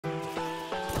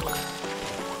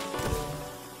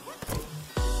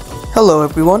Hello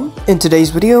everyone, in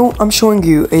today's video I'm showing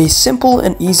you a simple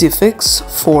and easy fix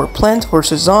for Plants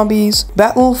vs Zombies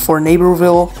Battle for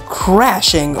Neighborville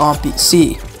crashing on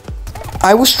PC.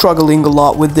 I was struggling a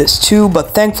lot with this too,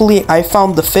 but thankfully I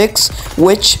found the fix,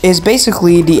 which is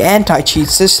basically the anti-cheat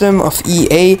system of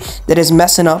EA that is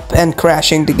messing up and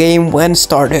crashing the game when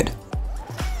started.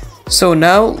 So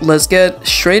now let's get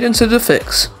straight into the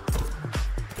fix.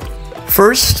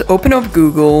 First, open up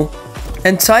Google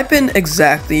and type in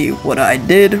exactly what I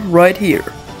did right here.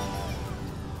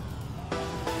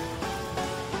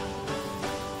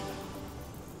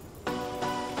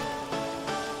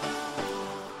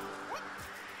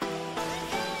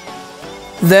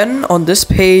 Then on this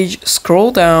page, scroll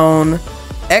down,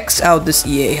 X out this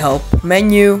EA help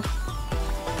menu,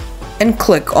 and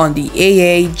click on the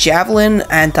AA Javelin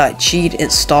anti-cheat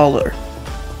installer.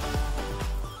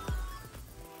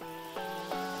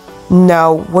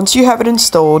 Now, once you have it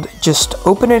installed, just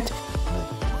open it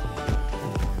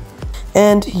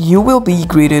and you will be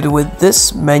greeted with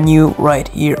this menu right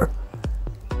here.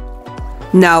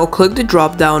 Now click the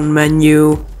drop down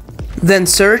menu, then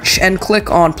search and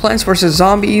click on Plants vs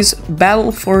Zombies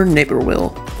Battle for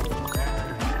Neighborville.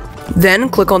 Then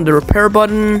click on the repair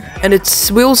button and it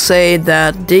will say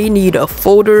that they need a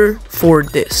folder for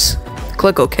this.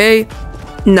 Click OK.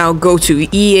 Now go to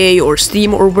EA or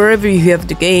Steam or wherever you have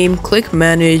the game, click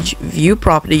Manage, View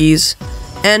Properties,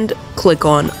 and click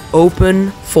on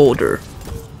Open Folder.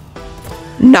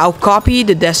 Now copy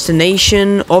the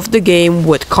destination of the game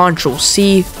with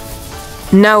Ctrl+C.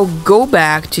 Now go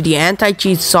back to the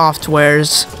anti-cheat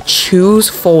softwares, choose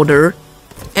folder,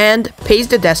 and paste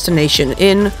the destination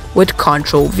in with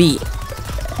Ctrl+V.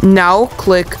 Now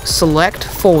click Select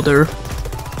Folder.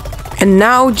 And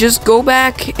now just go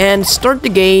back and start the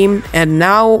game, and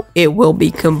now it will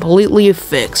be completely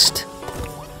fixed.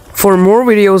 For more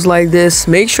videos like this,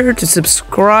 make sure to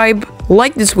subscribe,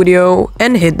 like this video,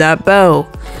 and hit that bell.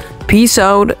 Peace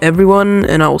out everyone,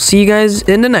 and I will see you guys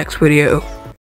in the next video.